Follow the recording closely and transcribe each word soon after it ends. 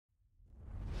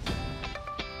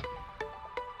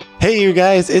Hey, you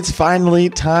guys, it's finally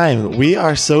time. We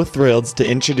are so thrilled to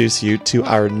introduce you to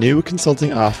our new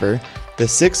consulting offer, the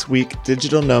 6-week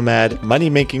Digital Nomad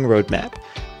Money-Making Roadmap.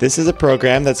 This is a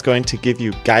program that's going to give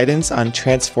you guidance on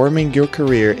transforming your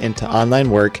career into online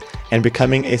work and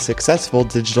becoming a successful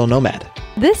digital nomad.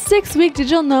 This 6-week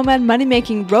Digital Nomad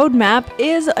Money-Making Roadmap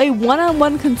is a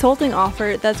one-on-one consulting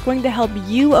offer that's going to help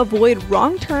you avoid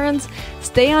wrong turns,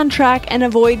 stay on track, and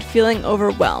avoid feeling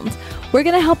overwhelmed. We're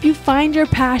going to help you find your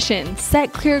passion,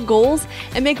 set clear goals,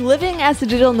 and make living as a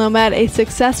digital nomad a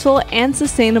successful and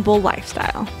sustainable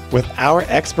lifestyle. With our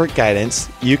expert guidance,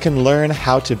 you can learn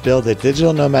how to build a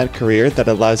digital nomad career that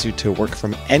allows you to work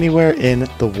from anywhere in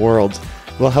the world.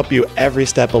 We'll help you every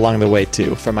step along the way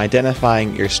too, from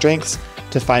identifying your strengths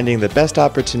to finding the best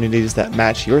opportunities that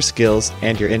match your skills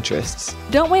and your interests.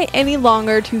 Don't wait any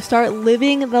longer to start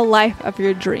living the life of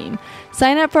your dream.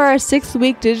 Sign up for our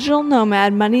 6-week Digital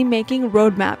Nomad Money-Making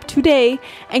Roadmap today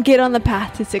and get on the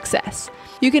path to success.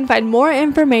 You can find more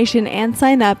information and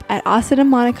sign up at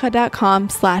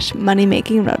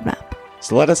austinandmonica.com/moneymakingroadmap.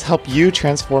 So let us help you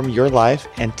transform your life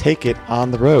and take it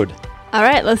on the road. All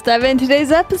right, let's dive into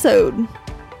today's episode.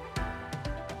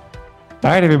 All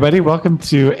right, everybody, welcome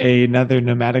to another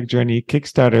Nomadic Journey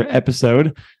Kickstarter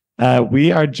episode.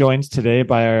 We are joined today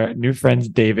by our new friends,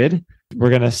 David. We're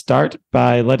going to start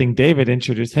by letting David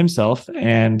introduce himself.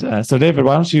 And so, David,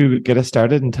 why don't you get us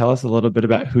started and tell us a little bit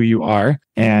about who you are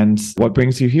and what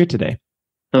brings you here today?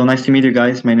 So nice to meet you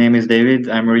guys. My name is David.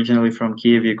 I'm originally from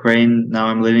Kyiv, Ukraine. Now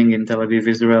I'm living in Tel Aviv,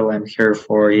 Israel. I'm here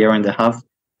for a year and a half.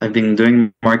 I've been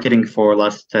doing marketing for the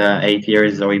last 8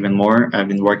 years or even more. I've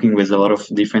been working with a lot of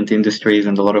different industries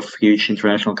and a lot of huge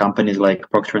international companies like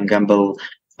Procter & Gamble,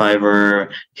 Fiverr,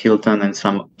 Hilton, and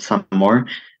some more.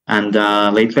 And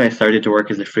lately I started to work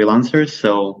as a freelancer.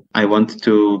 So I wanted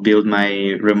to build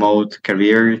my remote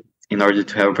career in order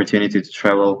to have opportunity to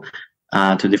travel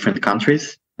to different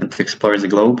countries and to explore the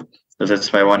globe. So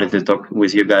that's why I wanted to talk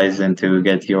with you guys and to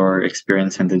get your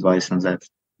experience and advice on that.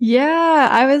 Yeah,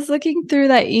 I was looking through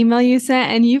that email you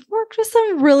sent and you've worked with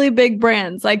some really big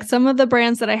brands, like some of the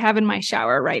brands that I have in my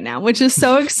shower right now, which is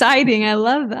so exciting. I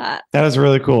love that. That is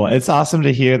really cool. It's awesome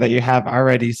to hear that you have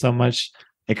already so much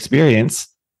experience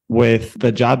with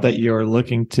the job that you're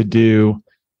looking to do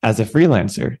as a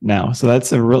freelancer now. So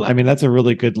that's a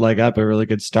really good leg up, a really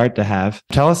good start to have.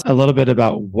 Tell us a little bit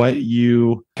about what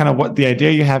the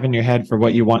idea you have in your head for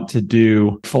what you want to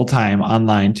do full-time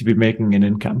online to be making an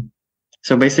income.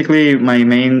 So basically, my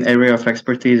main area of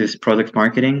expertise is product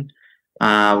marketing,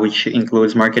 which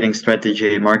includes marketing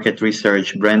strategy, market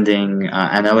research, branding,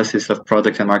 analysis of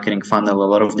product and marketing funnel, a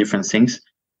lot of different things.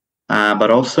 But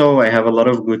also, I have a lot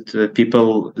of good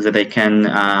people that I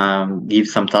can give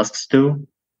some tasks to.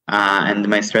 And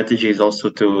my strategy is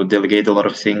also to delegate a lot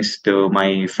of things to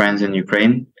my friends in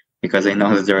Ukraine, because I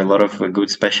know that there are a lot of good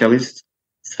specialists.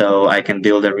 So I can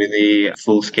build a really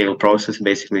full-scale process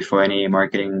basically for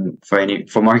marketing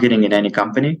in any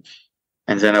company.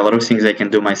 And then a lot of things I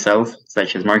can do myself,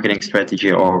 such as marketing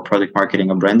strategy or product marketing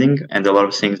or branding, and a lot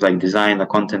of things like design or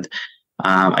content.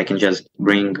 I can just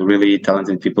bring really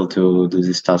talented people to do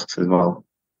these tasks as well.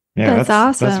 Yeah, that's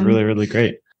awesome. That's really, really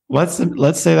great. Let's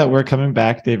say that we're coming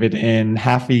back, David, in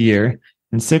half a year,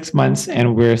 in 6 months,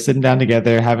 and we're sitting down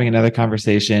together, having another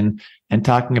conversation and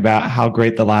talking about how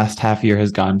great the last half year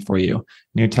has gone for you.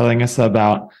 And you're telling us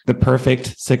about the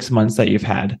perfect 6 months that you've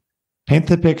had. Paint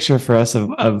the picture for us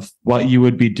of what you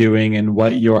would be doing and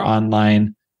what your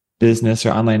online business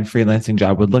or online freelancing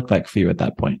job would look like for you at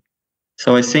that point.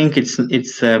 So I think it's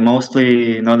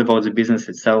mostly not about the business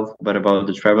itself, but about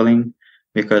the traveling.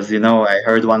 Because, I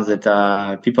heard once that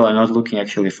people are not looking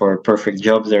actually for perfect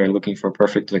jobs, they're looking for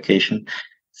perfect vacation.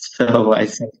 So I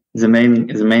think the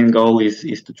main goal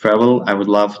is to travel. I would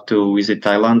love to visit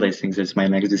Thailand. I think that's my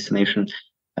next destination.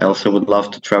 I also would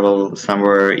love to travel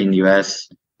somewhere in US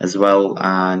as well,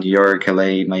 New York,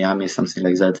 LA, Miami, something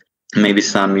like that. Maybe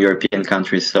some European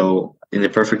countries. So in the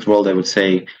perfect world, I would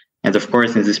say. And of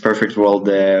course, in this perfect world,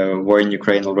 the war in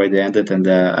Ukraine already ended, and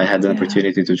I had the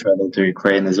opportunity to travel to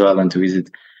Ukraine as well and to visit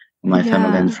my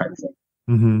family and friends.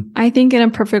 Mm-hmm. I think in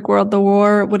a perfect world, the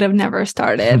war would have never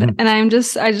started. Mm-hmm. And I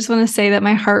just want to say that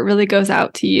my heart really goes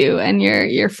out to you and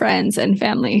your friends and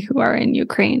family who are in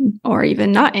Ukraine or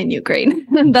even not in Ukraine.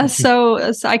 That's so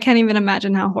I can't even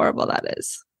imagine how horrible that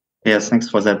is. Yes, thanks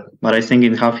for that. But I think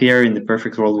in half year, in the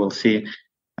perfect world, we'll see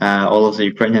all of the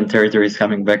Ukrainian territories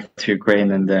coming back to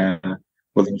Ukraine, and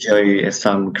we'll enjoy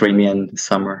some Crimean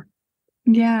summer.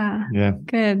 Yeah.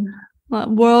 Good.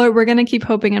 Well, we're going to keep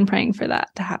hoping and praying for that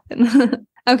to happen.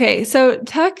 Okay, so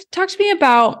talk to me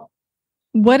about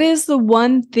What is the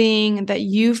one thing that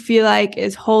you feel like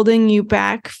is holding you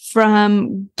back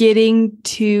from getting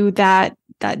to that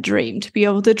dream, to be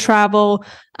able to travel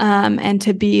and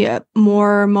to be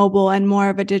more mobile and more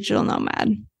of a digital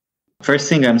nomad? First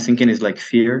thing I'm thinking is like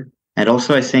fear. And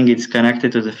also I think it's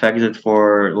connected to the fact that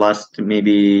for last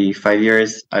maybe 5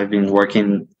 years, I've been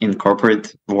working in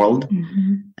corporate world.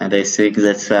 Mm-hmm. And I think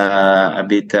that's a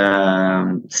bit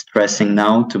stressing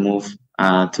now to move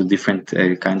to different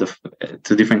kind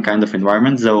of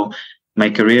environments. So my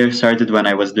career started when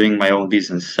I was doing my own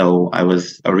business. So I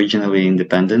was originally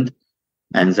independent.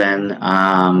 And then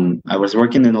I was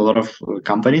working in a lot of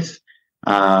companies.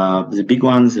 The big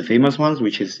ones, the famous ones,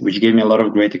 which gave me a lot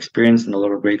of great experience and a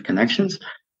lot of great connections.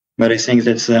 But I think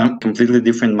that's a completely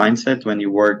different mindset when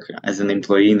you work as an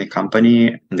employee in a company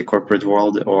in the corporate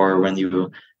world, or when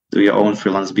you do your own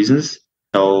freelance business.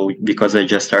 So because I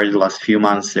just started the last few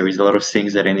months, there is a lot of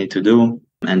things that I need to do,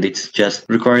 and it's just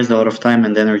requires a lot of time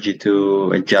and energy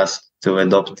to adjust, to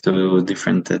adopt to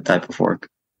different type of work.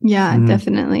 Yeah,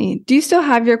 definitely. Do you still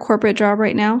have your corporate job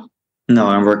right now? No,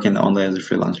 I'm working only as a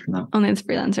freelancer now. Only as a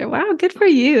freelancer. Wow, good for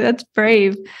you. That's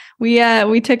brave.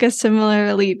 We took a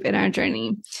similar leap in our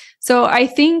journey. So I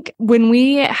think when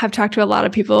we have talked to a lot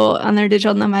of people on their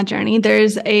digital nomad journey,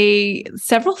 there's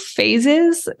several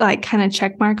phases, like kind of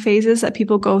checkmark phases that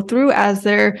people go through as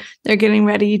they're getting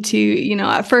ready to,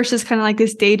 at first it's kind of like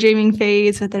this daydreaming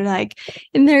phase, but they're like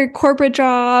in their corporate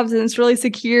jobs and it's really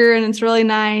secure and it's really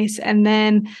nice. And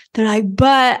then they're like,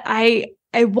 but I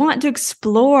want to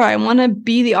explore. I want to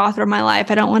be the author of my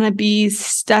life. I don't want to be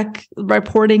stuck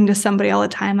reporting to somebody all the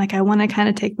time. Like I want to kind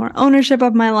of take more ownership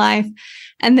of my life.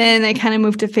 And then they kind of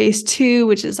move to phase 2,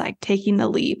 which is like taking the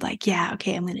leap. Like, yeah,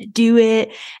 okay, I'm going to do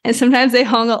it. And sometimes they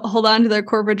hold on to their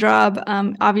corporate job.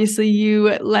 Obviously,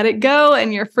 you let it go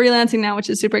and you're freelancing now, which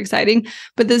is super exciting.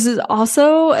 But this is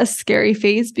also a scary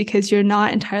phase because you're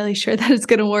not entirely sure that it's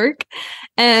going to work.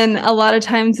 And a lot of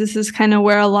times this is kind of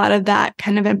where a lot of that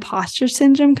kind of imposter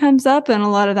syndrome comes up and a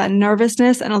lot of that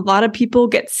nervousness. And a lot of people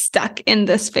get stuck in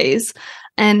this phase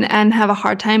and have a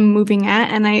hard time moving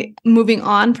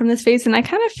on from this phase. And I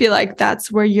kind of feel like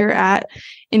that's where you're at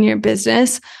in your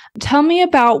business. Tell me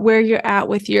about where you're at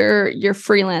with your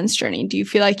freelance journey. Do you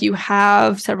feel like you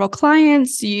have several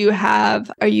clients?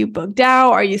 Are you booked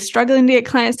out? Are you struggling to get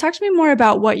clients? Talk to me more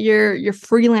about what your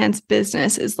freelance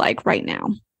business is like right now.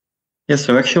 Yes,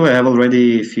 so actually I have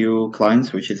already a few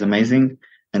clients, which is amazing.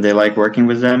 And I like working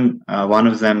with them. One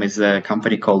of them is a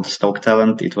company called Stock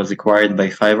Talent. It was acquired by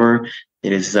Fiverr.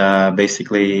 It is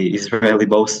basically Israeli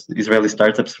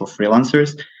startups for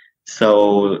freelancers.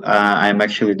 So I'm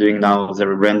actually doing now the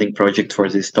rebranding project for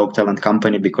this Stock Talent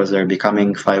company because they're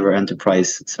becoming Fiverr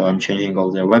Enterprise. So I'm changing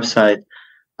all their website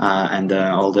and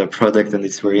all their product. And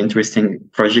it's a very interesting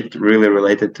project, really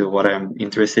related to what I'm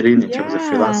interested in terms of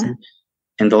freelancing.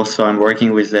 And also I'm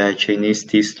working with a Chinese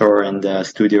tea store and a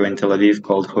studio in Tel Aviv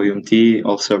called Hoyum Tea,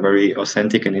 also a very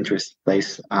authentic and interesting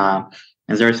place.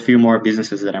 And there's a few more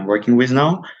businesses that I'm working with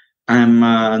now. I'm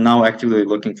now actively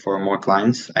looking for more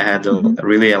clients. I had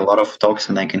really a lot of talks,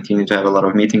 and I continue to have a lot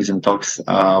of meetings and talks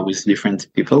with different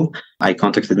people. I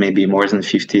contacted maybe more than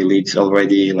 50 leads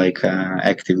already,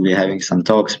 actively having some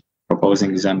talks,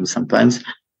 proposing them some plans.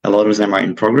 A lot of them are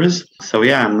in progress. So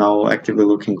yeah, I'm now actively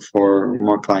looking for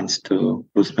more clients to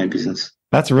boost my business.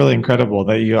 That's really incredible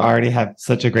that you already have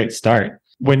such a great start.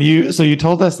 So you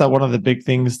told us that one of the big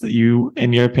things that you,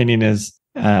 in your opinion, is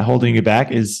holding you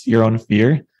back is your own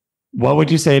fear. What would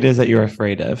you say it is that you're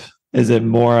afraid of? Is it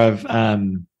more of,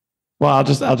 I'll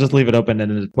just leave it open.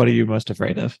 And what are you most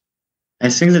afraid of? I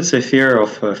think that's a fear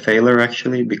of failure,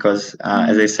 actually, because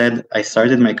as I said, I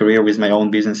started my career with my own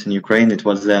business in Ukraine. It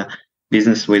was a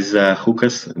business with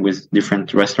hookahs, with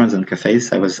different restaurants and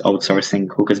cafes. I was outsourcing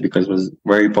hookahs because it was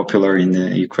very popular in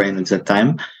Ukraine at that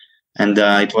time. And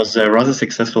it was a rather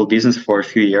successful business for a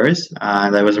few years.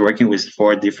 And I was working with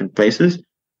 4 different places.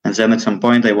 And then at some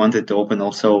point, I wanted to open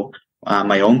also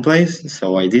my own place.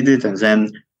 So I did it. And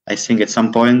then I think at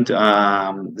some point,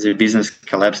 the business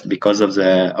collapsed because of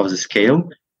the scale.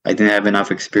 I didn't have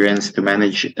enough experience to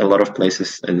manage a lot of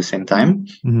places at the same time.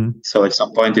 Mm-hmm. So at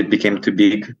some point, it became too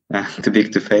big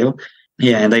to fail.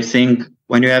 Yeah, and I think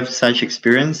when you have such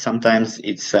experience, sometimes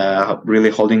it's really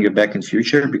holding you back in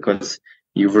future because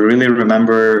you really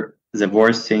remember the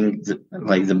worst thing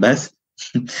like the best.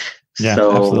 Yeah,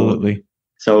 absolutely.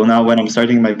 So now when I'm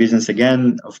starting my business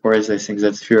again, of course, I think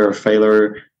that fear of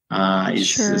failure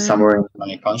is somewhere in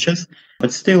my conscious,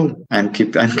 but still I'm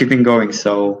keeping going.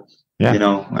 So,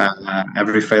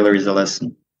 every failure is a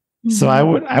lesson. So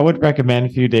I would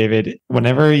recommend for you, David,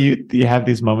 whenever you have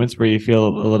these moments where you feel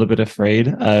a little bit afraid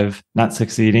of not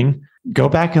succeeding, go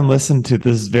back and listen to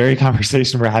this very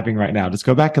conversation we're having right now. Just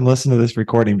go back and listen to this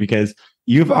recording, because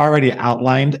you've already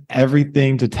outlined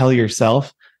everything to tell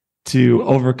yourself to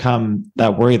overcome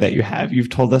that worry that you have. You've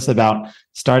told us about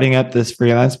starting up this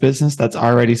freelance business that's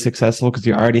already successful because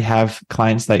you already have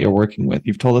clients that you're working with.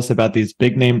 You've told us about these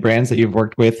big name brands that you've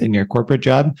worked with in your corporate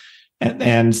job,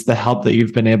 and the help that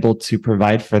you've been able to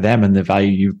provide for them and the value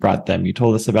you've brought them. You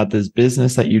told us about this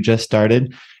business that you just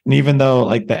started. And even though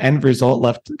like the end result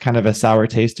left kind of a sour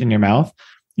taste in your mouth,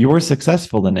 you were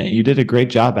successful in it. You did a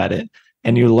great job at it.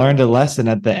 And you learned a lesson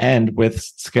at the end with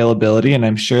scalability. And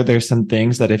I'm sure there's some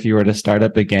things that if you were to start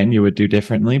up again, you would do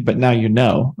differently, but now you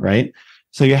know, right?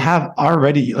 So you have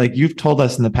already, like you've told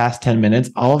us in the past 10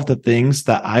 minutes, all of the things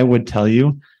that I would tell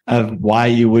you of why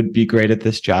you would be great at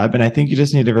this job. And I think you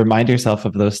just need to remind yourself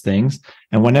of those things.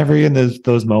 And whenever you're in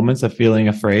those moments of feeling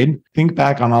afraid, think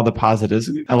back on all the positives.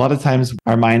 A lot of times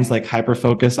our minds like hyper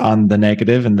focus on the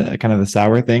negative and the kind of the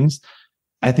sour things.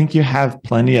 I think you have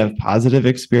plenty of positive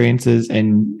experiences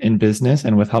in business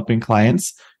and with helping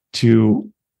clients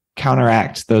to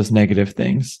counteract those negative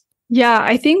things. Yeah,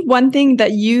 I think one thing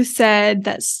that you said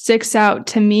that sticks out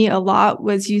to me a lot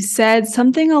was you said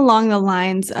something along the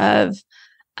lines of,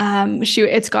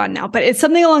 it's gone now, but it's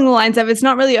something along the lines of, it's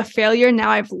not really a failure. Now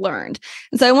I've learned.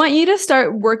 And so I want you to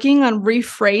start working on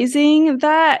rephrasing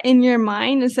that in your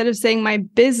mind. Instead of saying my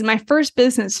first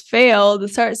business failed, to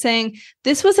start saying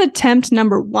this was attempt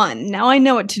number 1. Now I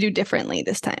know what to do differently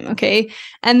this time. Okay.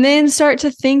 And then start to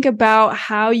think about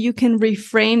how you can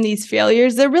reframe these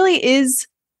failures. There really is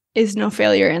no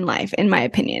failure in life, in my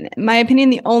opinion. In my opinion,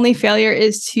 the only failure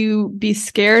is to be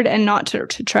scared and not to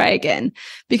try again,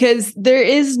 because there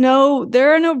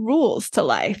are no rules to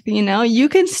life. You know, you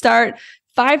can start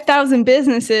 5,000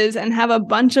 businesses and have a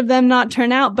bunch of them not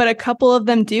turn out, but a couple of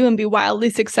them do and be wildly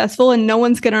successful, and no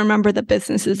one's going to remember the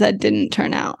businesses that didn't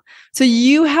turn out. So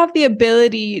you have the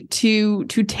ability to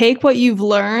take what you've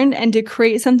learned and to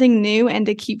create something new and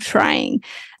to keep trying.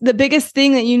 The biggest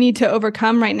thing that you need to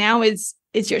overcome right now is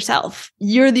yourself.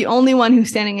 You're the only one who's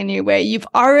standing in your way. You've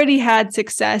already had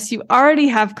success. You already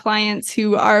have clients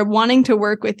who are wanting to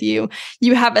work with you.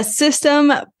 You have a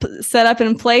system set up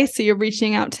in place, so you're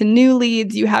reaching out to new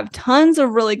leads. You have tons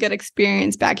of really good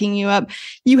experience backing you up.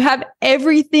 You have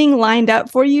everything lined up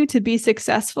for you to be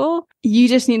successful. You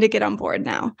just need to get on board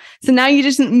now. So now you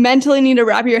just mentally need to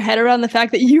wrap your head around the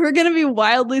fact that you are going to be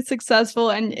wildly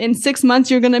successful. And in 6 months,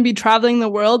 you're going to be traveling the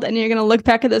world, and you're going to look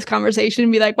back at this conversation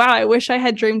and be like, wow, I wish I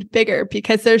had dreamed bigger,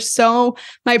 because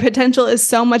my potential is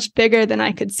so much bigger than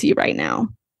I could see right now.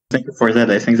 Thank you for that.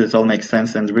 I think that all makes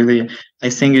sense. And really, I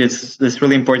think it's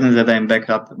really important that I'm backed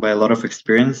up by a lot of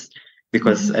experience,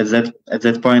 because at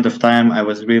that point of time, I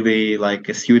was really like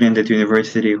a student at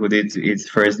university who did its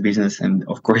first business. And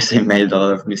of course, I made a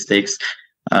lot of mistakes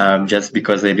just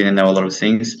because I didn't know a lot of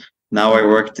things. Now I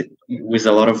worked with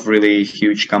a lot of really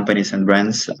huge companies and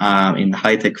brands in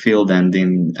high-tech field and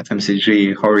in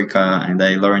FMCG, HoReCa, and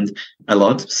I learned a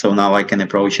lot. So now I can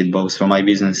approach it both for my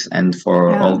business and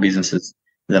for all businesses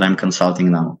that I'm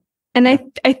consulting now. And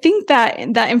I think that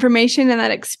information and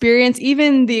that experience,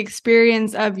 even the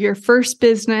experience of your first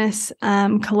business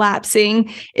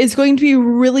collapsing, is going to be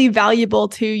really valuable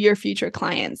to your future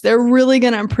clients. They're really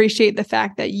going to appreciate the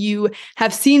fact that you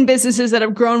have seen businesses that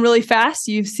have grown really fast.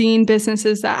 You've seen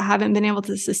businesses that haven't been able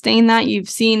to sustain that. You've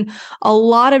seen a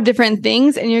lot of different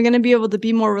things, and you're going to be able to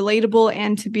be more relatable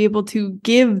and to be able to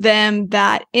give them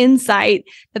that insight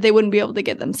that they wouldn't be able to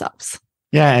get themselves.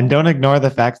 Yeah. And don't ignore the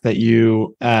fact that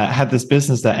you had this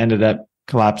business that ended up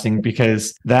collapsing,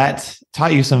 because that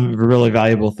taught you some really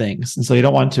valuable things. And so you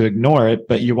don't want to ignore it,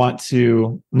 but you want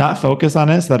to not focus on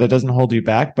it so that it doesn't hold you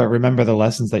back, but remember the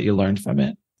lessons that you learned from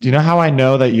it. Do you know how I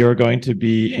know that you're going to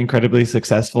be incredibly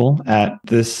successful at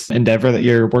this endeavor that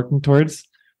you're working towards?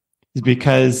 It's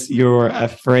because you're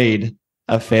afraid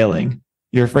of failing.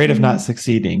 You're afraid of not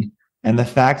succeeding. And the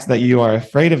fact that you are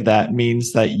afraid of that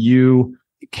means that you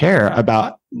care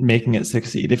about making it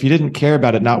succeed. If you didn't care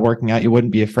about it not working out, you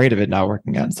wouldn't be afraid of it not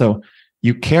working out. So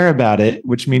you care about it,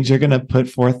 which means you're going to put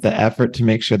forth the effort to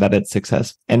make sure that it's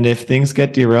successful. And if things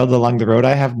get derailed along the road,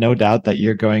 I have no doubt that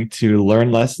you're going to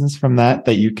learn lessons from that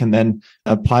you can then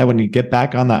apply when you get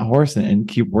back on that horse and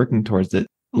keep working towards it.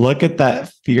 Look at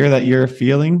that fear that you're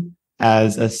feeling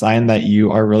as a sign that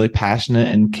you are really passionate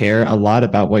and care a lot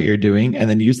about what you're doing, and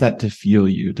then use that to fuel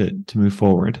you to move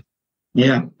forward.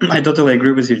 Yeah, I totally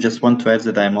agree with you. Just want to add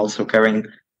that I'm also caring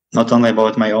not only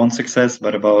about my own success,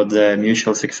 but about the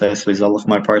mutual success with all of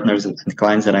my partners and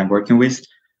clients that I'm working with.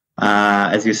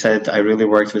 As you said, I really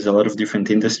worked with a lot of different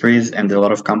industries and a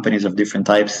lot of companies of different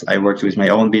types. I worked with my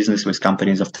own business with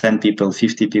companies of 10 people,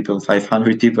 50 people,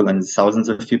 500 people, and thousands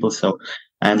of people. So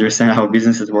I understand how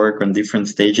businesses work on different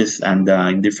stages and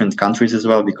in different countries as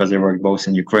well, because I worked both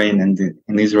in Ukraine and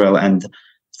in Israel and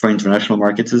for international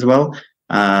markets as well.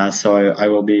 So I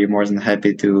will be more than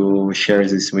happy to share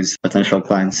this with potential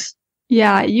clients.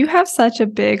 Yeah, you have such a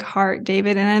big heart,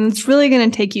 David, and it's really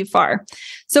going to take you far.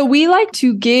 So we like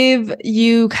to give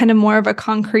you kind of more of a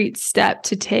concrete step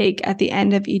to take at the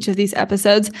end of each of these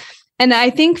episodes. And I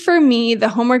think for me, the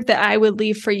homework that I would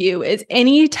leave for you is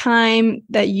any time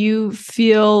that you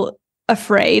feel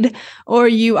afraid or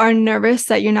you are nervous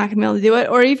that you're not going to be able to do it,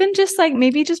 or even just like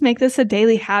maybe just make this a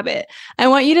daily habit. I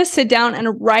want you to sit down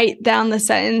and write down the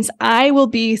sentence, I will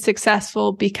be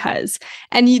successful because.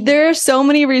 And there are so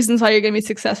many reasons why you're going to be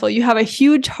successful. You have a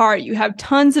huge heart. You have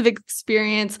tons of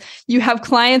experience. You have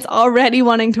clients already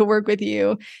wanting to work with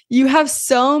you. You have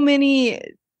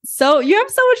you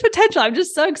have so much potential. I'm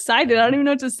just so excited. I don't even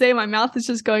know what to say. My mouth is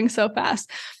just going so fast.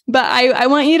 But I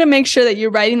want you to make sure that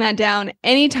you're writing that down.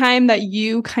 Anytime that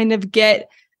you kind of get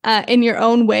in your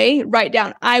own way, write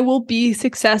down, I will be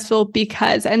successful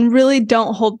because, and really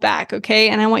don't hold back. Okay.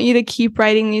 And I want you to keep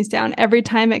writing these down every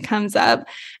time it comes up.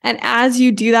 And as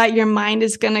you do that, your mind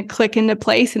is going to click into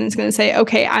place and it's going to say,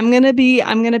 okay, I'm going to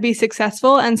be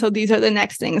successful. And so these are the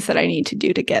next things that I need to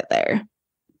do to get there.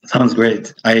 Sounds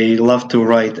great. I love to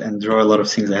write and draw a lot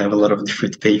of things. I have a lot of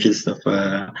different pages of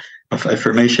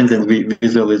affirmations and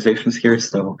visualizations here.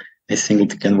 So I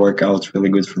think it can work out really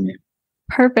good for me.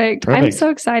 Perfect. I'm so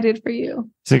excited for you.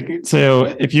 So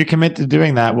if you commit to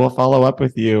doing that, we'll follow up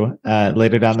with you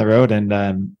later down the road.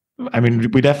 And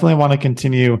we definitely want to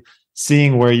continue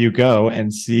seeing where you go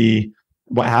and see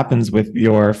what happens with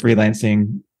your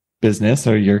freelancing business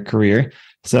or your career.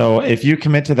 So if you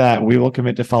commit to that, we will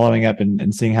commit to following up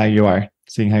and seeing how you're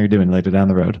doing later down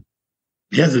the road.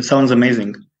 Yes, it sounds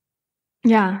amazing.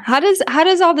 Yeah. How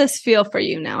does all this feel for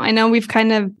you now? I know we've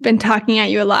kind of been talking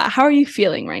at you a lot. How are you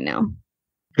feeling right now?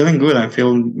 Feeling good. I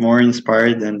feel more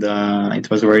inspired and it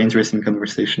was a very interesting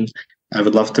conversation. I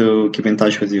would love to keep in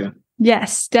touch with you.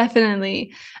 Yes,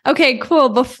 definitely. Okay, cool.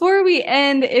 Before we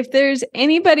end, if there's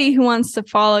anybody who wants to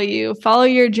follow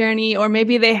your journey, or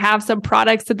maybe they have some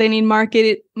products that they need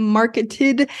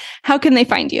marketed, how can they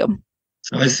find you?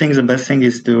 So I think the best thing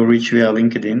is to reach via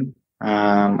LinkedIn.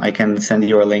 I can send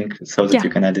you a link so that you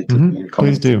can add it to the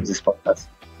comments of this podcast.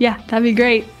 Yeah, that'd be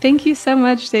great. Thank you so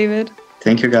much, David.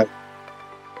 Thank you, guys.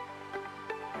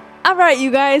 All right, you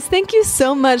guys, thank you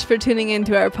so much for tuning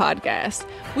into our podcast.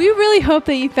 We really hope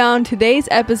that you found today's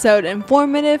episode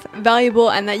informative,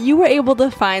 valuable, and that you were able to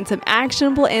find some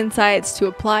actionable insights to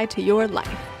apply to your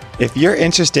life. If you're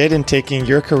interested in taking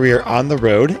your career on the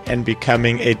road and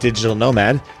becoming a digital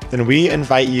nomad, then we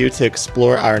invite you to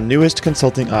explore our newest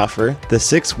consulting offer, the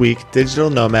 6-week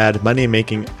Digital Nomad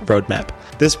Money-Making Roadmap.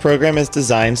 This program is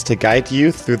designed to guide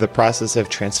you through the process of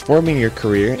transforming your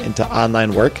career into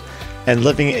online work and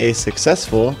living a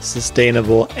successful,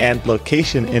 sustainable, and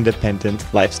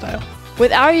location-independent lifestyle.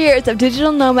 With our years of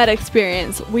digital nomad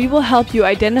experience, we will help you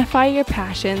identify your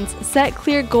passions, set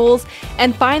clear goals,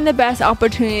 and find the best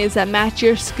opportunities that match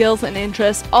your skills and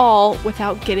interests, all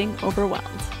without getting overwhelmed.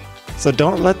 So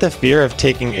don't let the fear of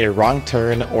taking a wrong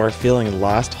turn or feeling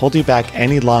lost hold you back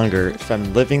any longer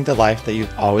from living the life that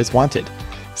you've always wanted.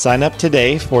 Sign up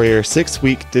today for your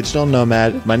 6-week Digital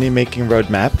Nomad Money-Making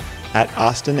Roadmap at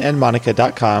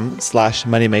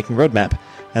austinandmonica.com/moneymakingroadmap,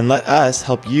 and let us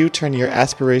help you turn your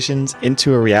aspirations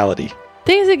into a reality.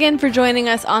 Thanks again for joining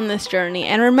us on this journey,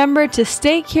 and remember to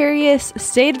stay curious,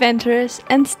 stay adventurous,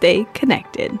 and stay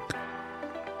connected.